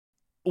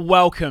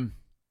Welcome.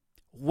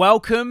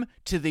 Welcome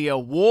to the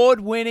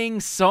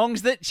award-winning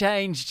Songs That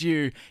Changed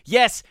You.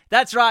 Yes,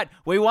 that's right.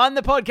 We won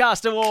the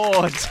podcast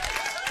award.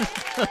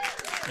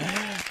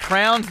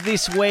 Crowned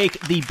this week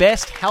the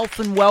best health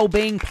and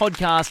well-being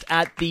podcast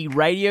at the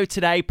Radio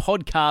Today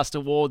Podcast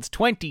Awards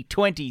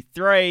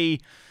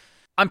 2023.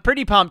 I'm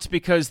pretty pumped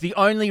because the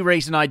only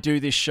reason I do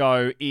this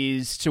show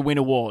is to win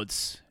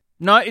awards.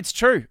 No, it's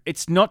true.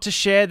 It's not to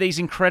share these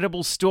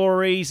incredible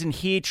stories and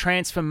hear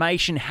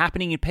transformation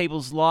happening in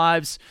people's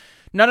lives.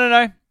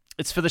 No.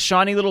 It's for the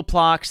shiny little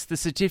plaques, the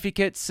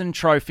certificates and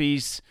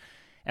trophies,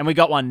 and we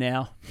got one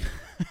now.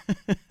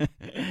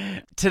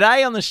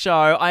 Today on the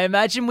show, I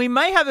imagine we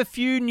may have a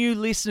few new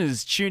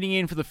listeners tuning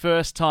in for the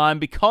first time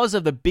because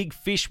of the big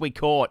fish we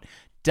caught,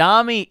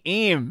 Dami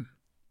Im.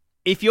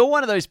 If you're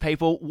one of those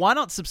people, why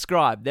not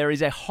subscribe? There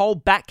is a whole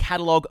back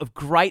catalogue of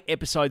great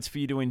episodes for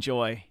you to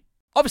enjoy.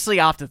 Obviously,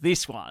 after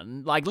this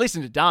one,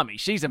 listen to Dami.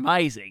 She's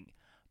amazing.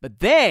 But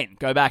then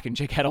go back and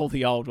check out all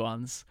the old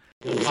ones.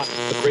 Strike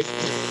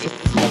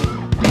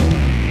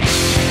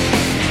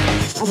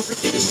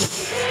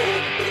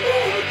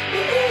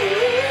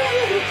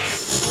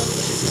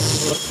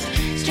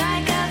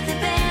up the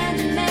band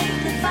and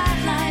make the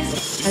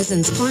fireflies.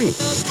 Peasants Point.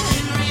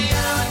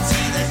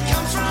 Reality that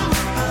comes from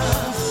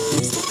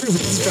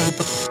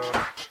above.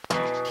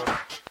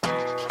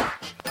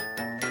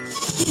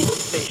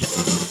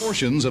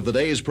 Portions of the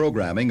day's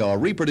programming are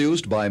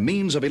reproduced by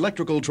means of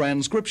electrical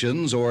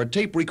transcriptions or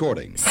tape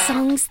recordings.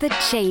 Songs that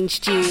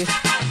changed you.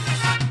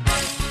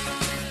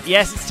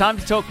 Yes, it's time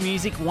to talk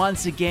music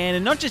once again,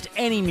 and not just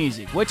any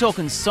music. We're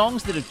talking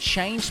songs that have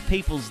changed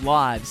people's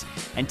lives.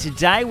 And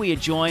today we are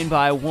joined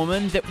by a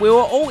woman that we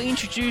were all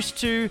introduced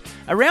to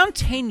around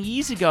 10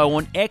 years ago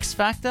on X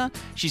Factor.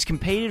 She's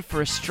competed for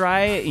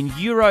Australia in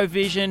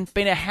Eurovision,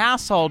 been a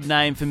household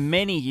name for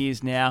many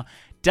years now.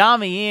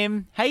 Dami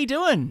Im, how you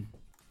doing?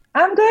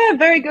 I'm good,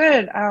 very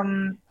good.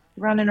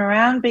 Running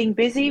around, being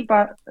busy,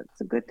 but it's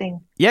a good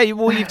thing. Yeah,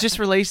 well, you've just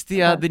released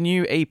the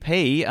new EP,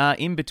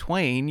 In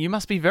Between. You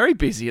must be very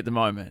busy at the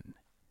moment.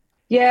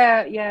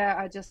 Yeah.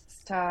 I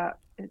just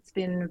it's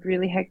been a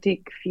really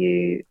hectic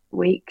few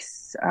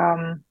weeks.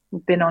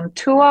 We've been on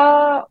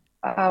tour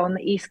on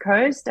the East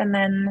Coast, and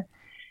then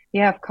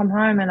I've come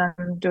home and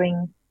I'm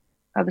doing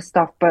other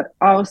stuff. But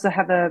I also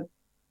have a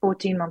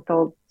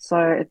 14-month-old, so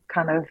it's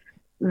kind of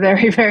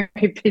very, very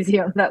busy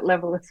on that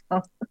level as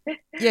well.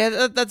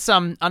 Yeah, that's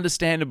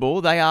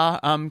understandable. They are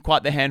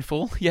quite the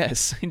handful.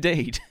 Yes,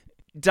 indeed.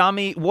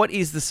 Dami, what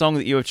is the song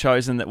that you have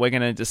chosen that we're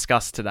going to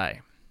discuss today?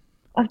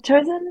 I've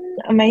chosen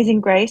Amazing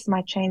Grace,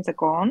 My Chains Are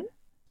Gone.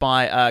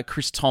 By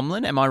Chris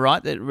Tomlin, am I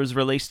right? That it was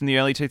released in the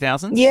early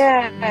 2000s?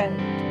 Yeah.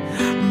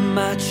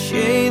 My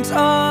chains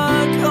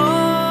are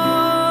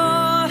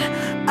gone.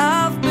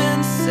 I've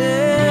been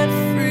set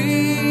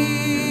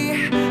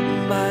free.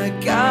 My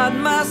God,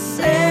 my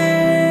Savior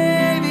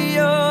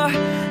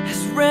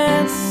has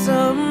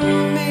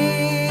ransomed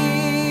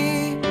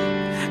me.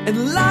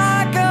 And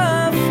like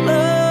a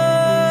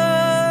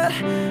flood,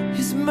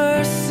 His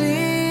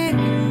mercy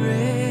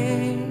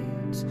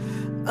reigns.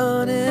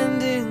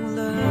 Unending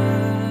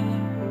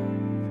love,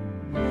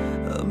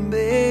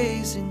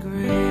 amazing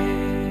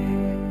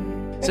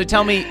grace. So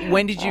tell me,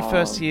 when did you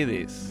first hear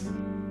this?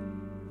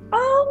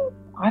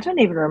 I don't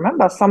even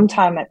remember.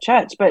 Sometime at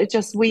church, but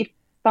we've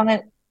sung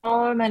it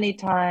so many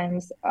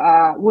times.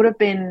 Would have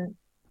been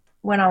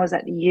when I was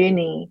at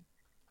uni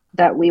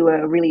that we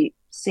were really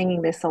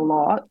singing this a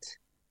lot.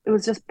 It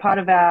was just part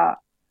of our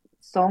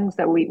songs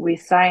that we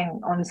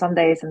sang on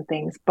Sundays and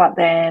things. But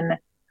then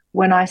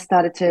when I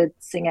started to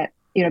sing it,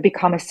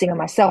 become a singer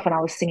myself, and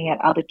I was singing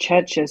at other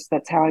churches,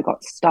 that's how I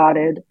got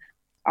started.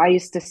 I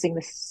used to sing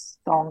this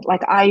song.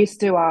 I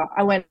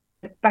went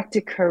back to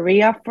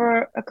Korea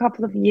for a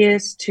couple of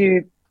years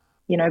to,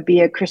 be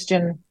a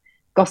Christian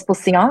gospel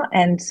singer,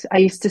 and I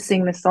used to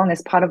sing this song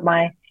as part of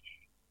my,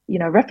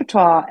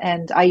 repertoire.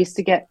 And I used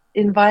to get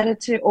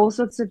invited to all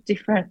sorts of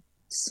different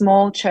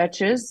small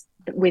churches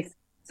with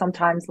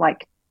sometimes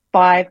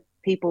 5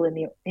 people in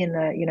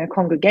the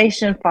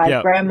congregation,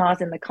 5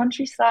 grandmas in the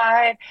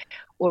countryside,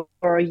 or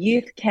a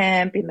youth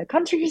camp in the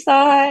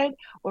countryside,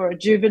 or a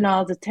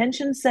juvenile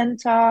detention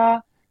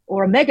center,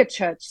 or a mega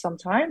church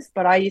sometimes.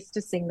 But I used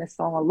to sing this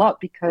song a lot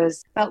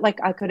because I felt like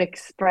I could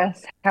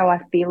express how I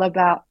feel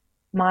about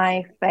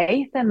my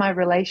faith and my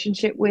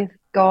relationship with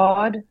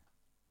God.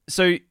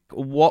 So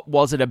what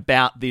was it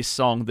about this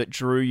song that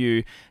drew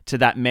you to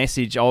that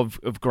message of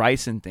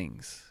grace and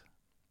things?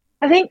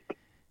 I think,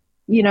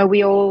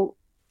 we all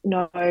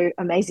know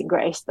Amazing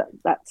Grace,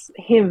 that's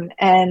Him.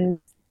 And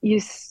you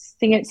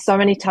sing it so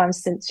many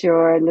times since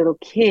you're a little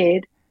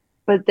kid.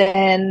 But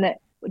then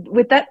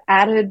with that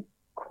added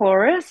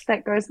chorus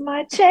that goes,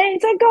 my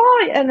chains are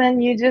gone, and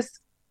then you just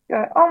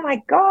go, oh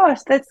my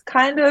gosh, that's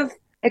kind of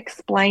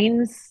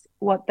explains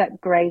what that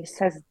grace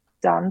has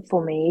done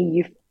for me.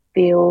 You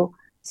feel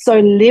so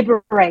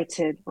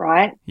liberated,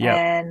 right? Yeah.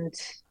 And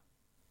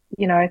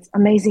it's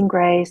Amazing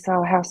Grace,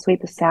 oh how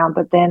sweet the sound.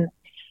 But then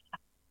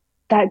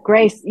that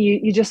grace,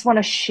 you just want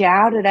to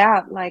shout it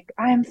out, like,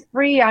 I am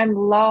free, I'm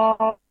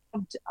loved,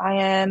 I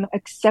am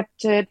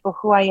accepted for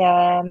who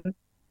I am.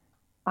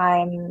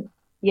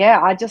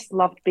 I just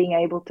loved being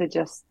able to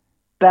just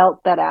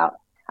belt that out.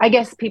 I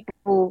guess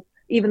people,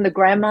 even the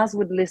grandmas,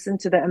 would listen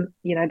to the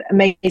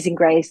Amazing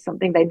Grace,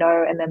 something they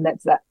know, and then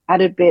that's that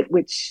added bit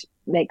which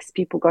makes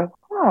people go,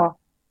 oh,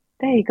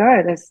 there you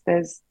go.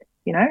 There's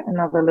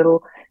another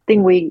little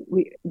thing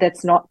we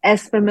that's not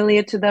as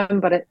familiar to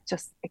them, but it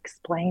just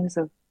explains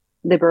of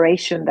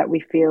liberation that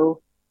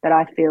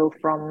I feel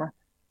from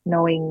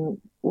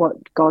knowing what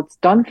God's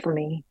done for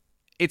me.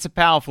 It's a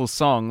powerful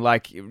song.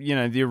 Like,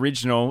 the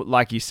original,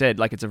 like you said,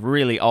 like it's a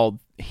really old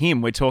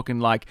hymn. We're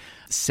talking like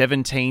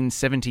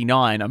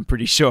 1779, I'm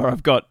pretty sure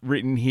I've got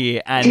written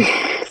here. And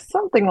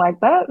something like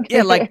that.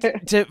 yeah, like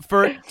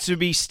for it to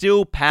be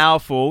still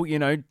powerful,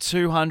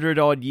 200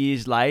 odd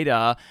years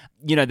later,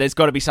 there's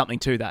got to be something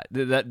to that.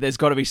 There's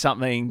got to be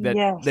something that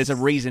Yes. There's a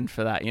reason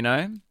for that,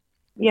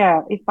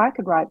 Yeah, if I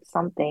could write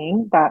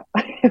something that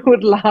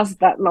would last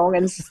that long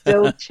and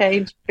still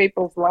change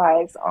people's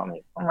lives, oh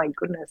my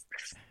goodness.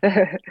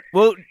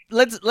 Well,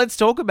 let's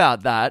talk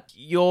about that.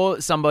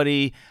 You're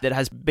somebody that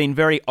has been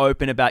very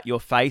open about your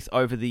faith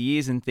over the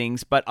years and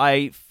things, but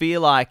I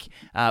feel like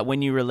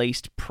when you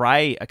released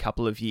Pray a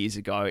couple of years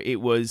ago, it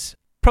was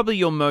probably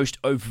your most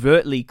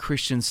overtly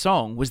Christian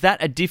song. Was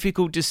that a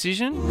difficult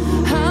decision?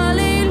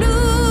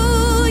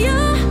 Hallelujah,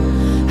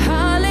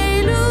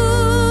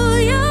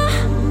 hallelujah.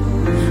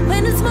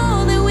 When it's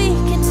more than we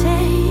can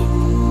take,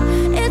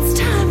 it's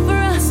time for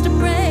us to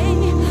pray.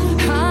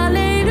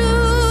 Hallelujah.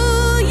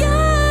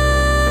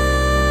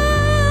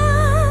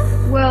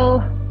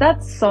 Well,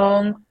 that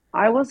song,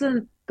 I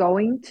wasn't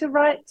going to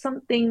write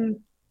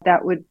something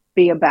that would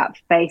be about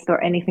faith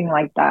or anything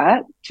like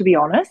that, to be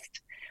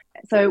honest.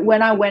 So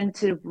when I went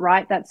to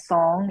write that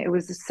song, it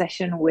was a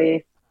session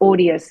with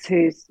Audius,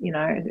 who's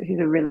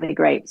a really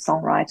great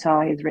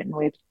songwriter. He's written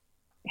with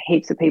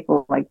heaps of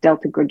people like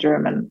Delta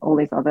Goodrum and all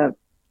these other,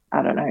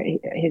 I don't know,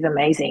 he's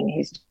amazing.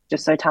 He's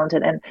just so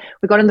talented. And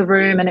we got in the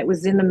room and it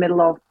was in the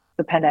middle of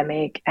the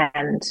pandemic,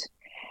 and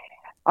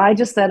I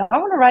just said, I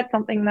want to write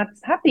something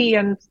that's happy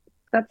and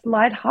that's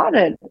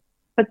lighthearted.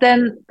 But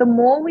then the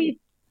more we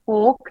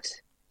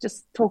talked,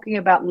 just talking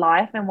about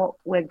life and what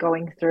we're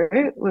going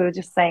through, we were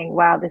just saying,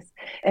 wow,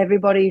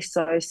 everybody's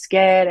so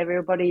scared.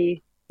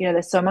 Everybody,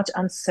 there's so much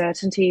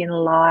uncertainty in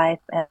life,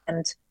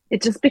 and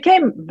it just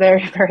became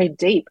very, very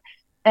deep.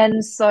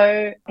 And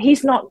so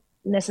he's not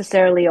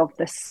necessarily of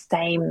the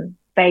same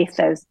faith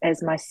as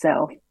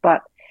myself,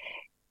 but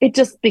it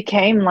just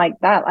became like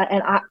that.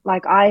 And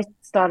I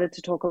started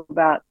to talk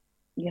about,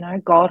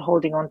 God,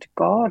 holding on to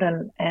God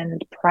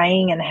and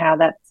praying, and how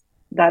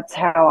that's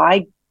how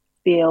I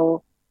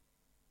feel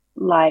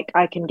like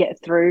I can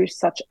get through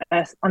such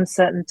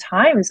uncertain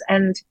times.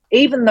 And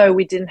even though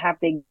we didn't have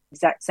the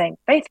exact same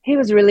faith, he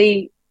was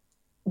really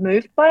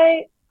moved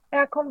by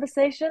our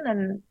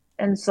conversation,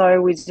 and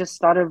so we just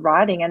started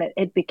writing, and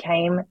it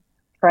became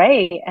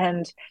Pray.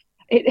 And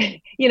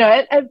it,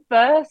 at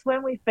first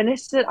when we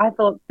finished it, I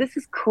thought, this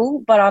is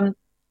cool, but I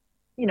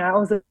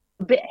was a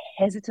bit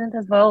hesitant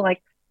as well,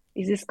 like,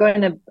 is this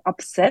going to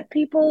upset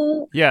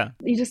people? Yeah.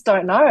 You just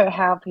don't know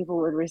how people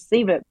would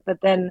receive it.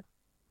 But then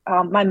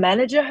my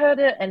manager heard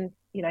it, and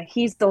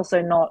he's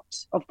also not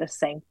of the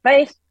same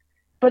faith,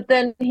 but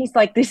then he's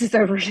like, this is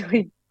a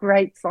really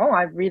great song,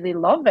 I really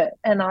love it.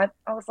 And I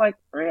was like,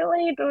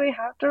 really, do we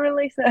have to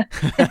release it?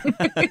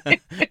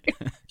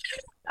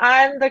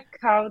 I'm the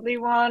cowardly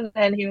one.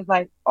 And he was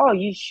like, oh,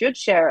 you should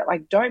share it,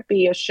 like, don't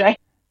be ashamed.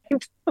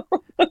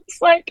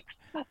 It's like,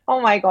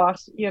 oh my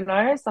gosh,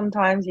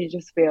 sometimes you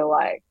just feel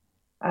like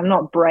I'm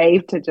not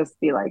brave to just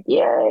be like,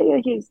 yeah,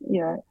 he's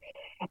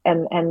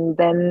and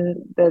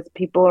then there's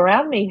people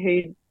around me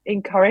who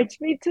encourage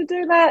me to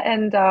do that,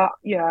 and I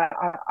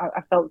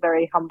felt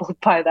very humbled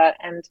by that,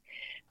 and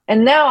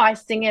now I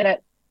sing it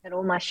at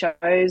all my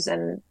shows,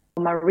 and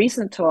on my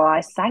recent tour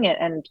I sang it,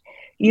 and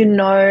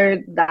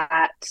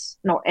that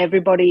not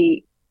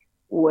everybody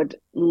would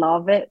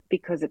love it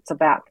because it's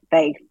about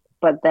faith,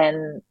 but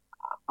then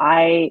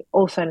I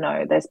also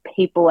know there's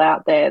people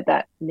out there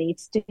that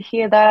needs to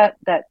hear that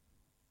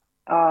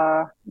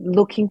are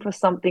looking for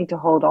something to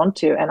hold on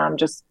to, and I'm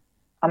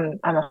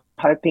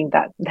hoping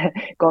that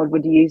God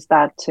would use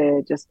that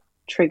to just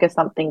trigger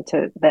something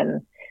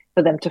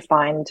for them to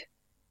find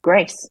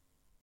grace.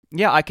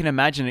 Yeah, I can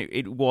imagine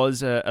it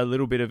was a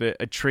little bit of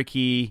a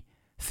tricky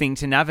thing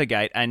to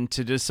navigate and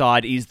to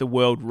decide, is the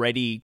world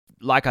ready?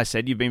 Like I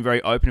said, you've been very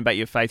open about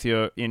your faith.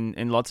 You're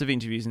in lots of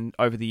interviews and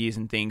over the years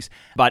and things.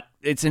 But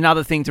it's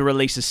another thing to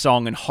release a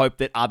song and hope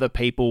that other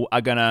people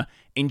are going to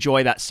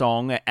enjoy that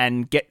song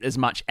and get as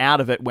much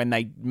out of it when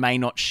they may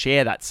not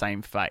share that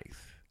same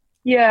faith.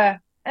 Yeah,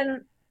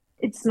 and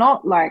it's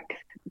not like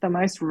the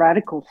most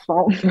radical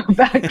song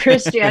about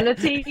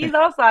Christianity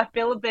either, so I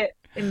feel a bit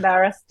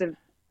embarrassed to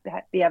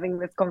be having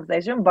this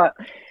conversation, but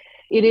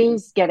it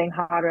is getting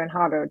harder and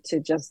harder to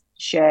just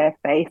share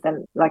faith,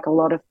 and like a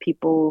lot of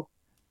people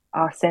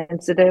are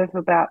sensitive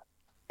about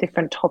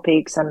different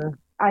topics, and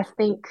I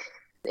think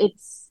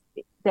It's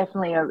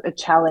definitely a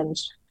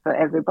challenge for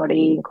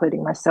everybody,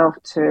 including myself,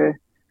 to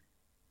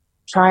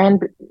try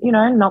and,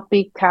 not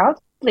be cowardly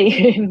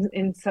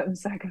in certain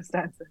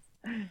circumstances.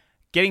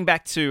 Getting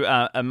back to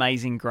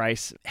Amazing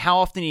Grace, how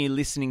often are you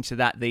listening to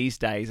that these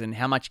days, and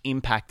how much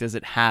impact does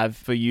it have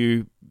for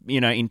you,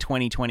 in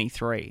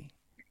 2023?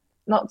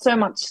 Not so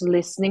much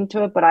listening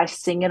to it, but I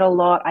sing it a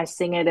lot. I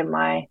sing it in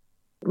my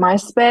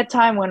spare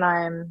time when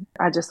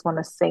I just want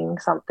to sing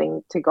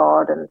something to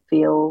God and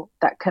feel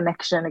that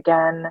connection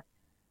again.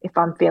 If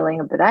I'm feeling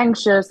a bit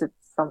anxious, it's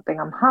something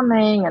I'm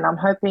humming, and I'm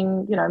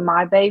hoping,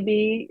 my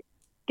baby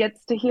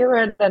gets to hear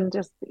it and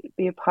just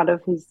be a part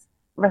of his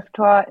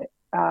repertoire,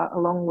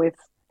 along with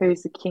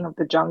Who's the King of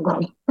the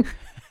Jungle.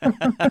 You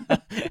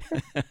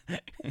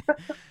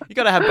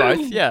got to have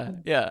both.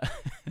 Yeah.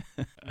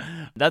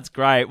 That's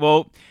great.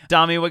 Well,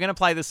 Dami, we're going to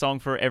play the song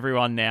for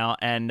everyone now.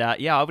 And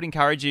I would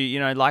encourage you,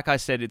 like I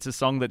said, it's a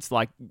song that's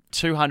like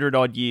 200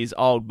 odd years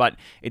old, but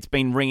it's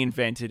been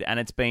reinvented, and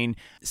it's been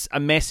a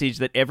message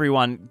that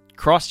everyone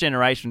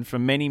cross-generation for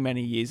many,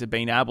 many years have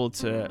been able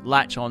to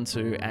latch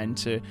onto and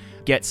to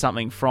get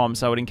something from.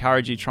 So I would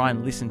encourage you to try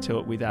and listen to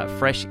it with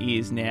fresh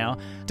ears now.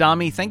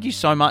 Dami, thank you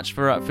so much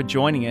for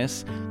joining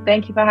us.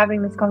 Thank you for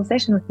having this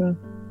conversation with me.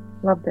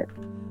 Loved it.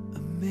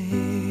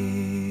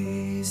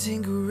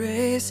 Amazing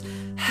grace,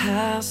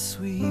 how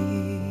sweet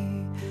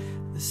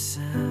the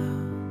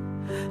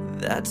sound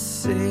that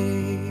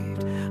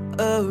saved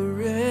a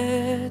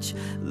wretch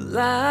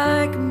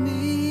like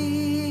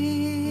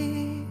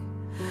me.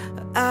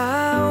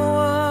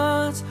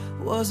 I once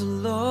was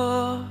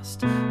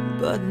lost,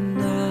 but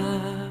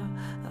now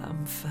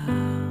I'm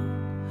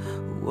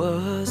found.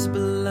 Was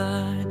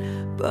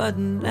blind, but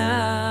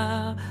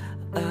now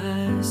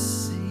I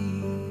see.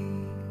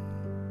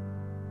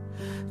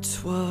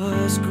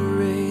 'Twas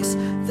grace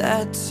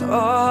that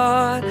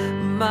taught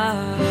my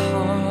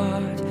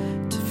heart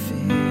to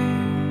fear,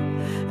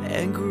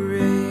 and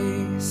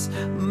grace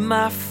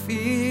my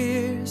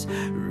fears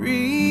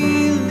relieved.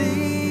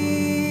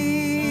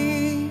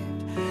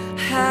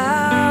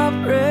 How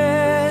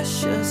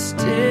precious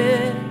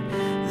did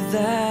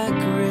that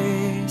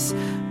grace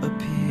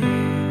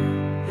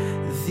appear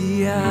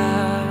the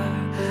hour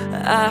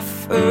I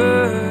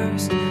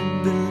first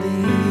believed.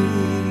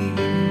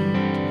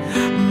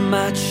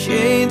 My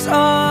chains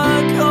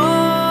are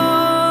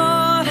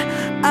gone,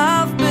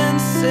 I've been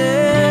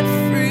set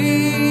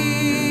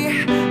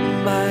free.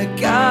 My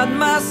God,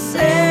 my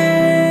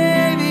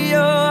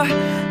Savior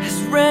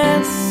has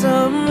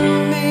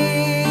ransomed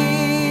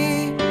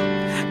me.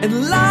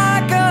 And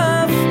like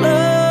a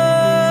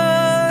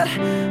flood,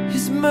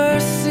 His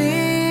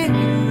mercy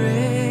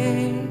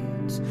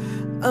reigns.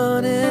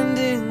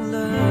 Unending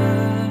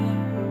love,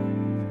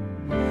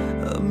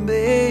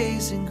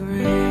 amazing grace.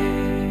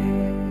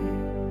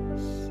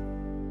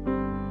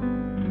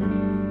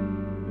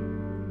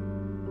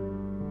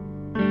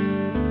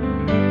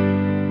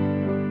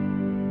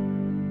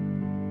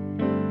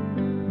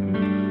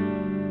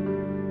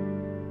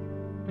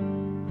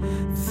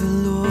 The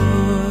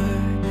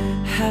Lord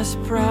has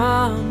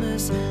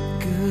promised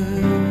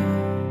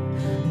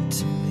good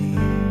to me.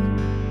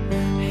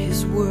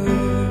 His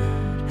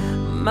word,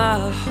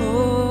 my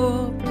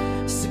hope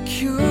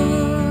secures.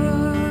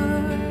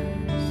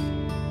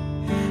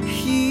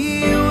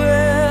 He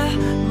will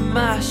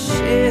my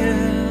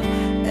shield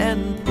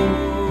and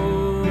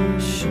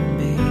portion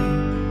me,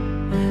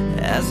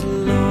 as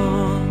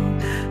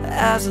long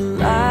as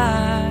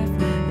life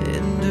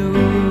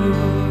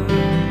endures.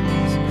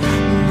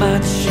 My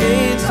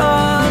chains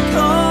are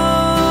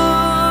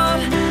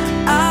gone,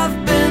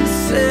 I've been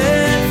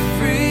set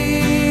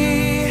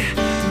free.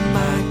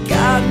 My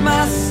God,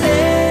 my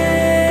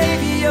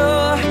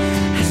Savior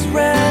has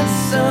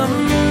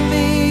ransomed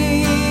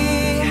me.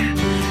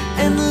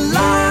 And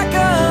like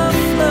a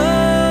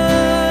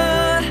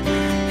flood,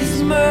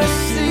 His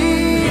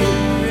mercy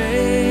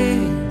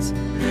reigns.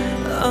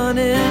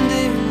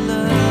 Unending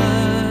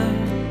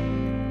love,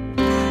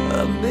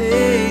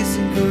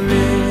 amazing grace.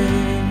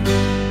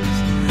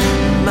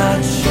 My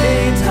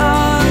chains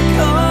are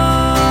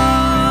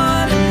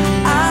gone,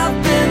 I've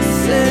been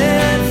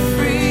set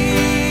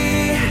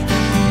free.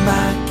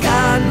 My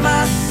God,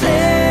 my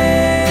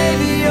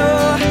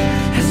Savior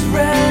has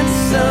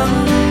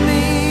ransomed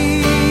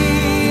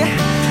me.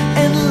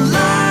 And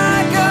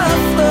like a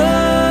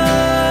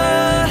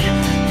flood,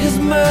 His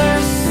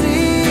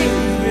mercy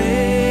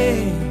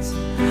reigns.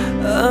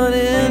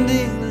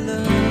 Unending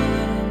love,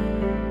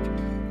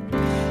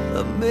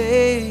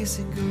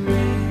 amazing grace.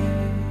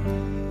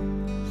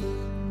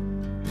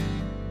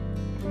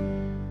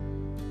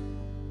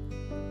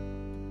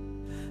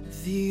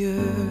 The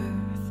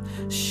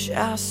earth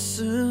shall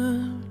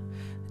soon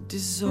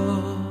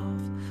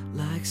dissolve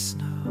like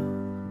snow.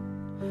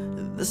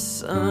 The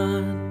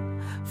sun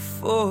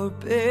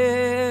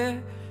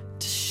forbear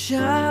to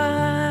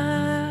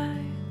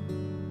shine.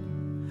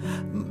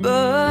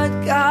 But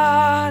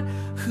God,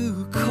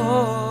 who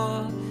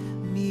called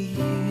me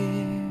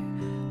here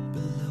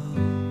below,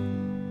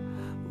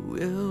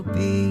 will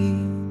be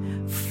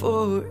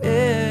forever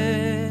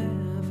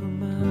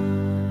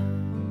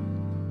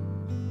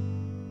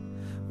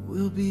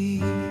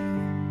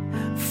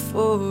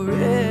forever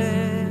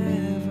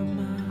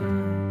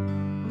mine.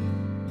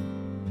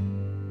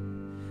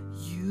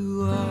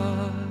 You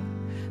are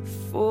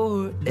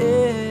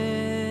forever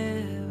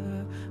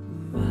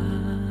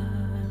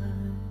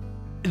mine.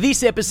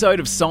 This episode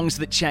of Songs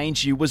That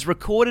Change You was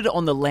recorded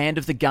on the land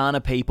of the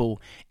Kaurna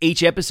people.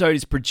 Each episode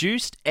is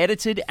produced,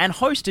 edited, and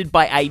hosted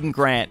by Aidan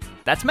Grant.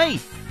 That's me.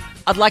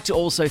 I'd like to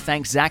also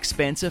thank Zach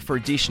Spencer for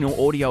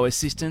additional audio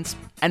assistance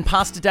and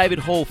Pastor David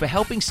Hall for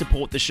helping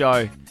support the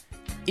show.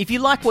 If you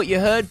like what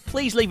you heard,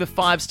 please leave a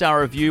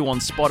 5-star review on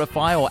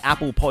Spotify or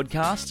Apple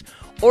Podcasts.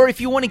 Or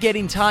if you want to get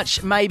in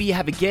touch, maybe you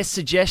have a guest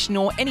suggestion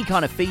or any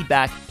kind of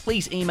feedback,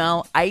 please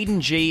email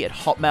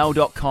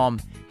aidang@hotmail.com.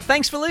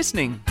 Thanks for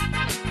listening.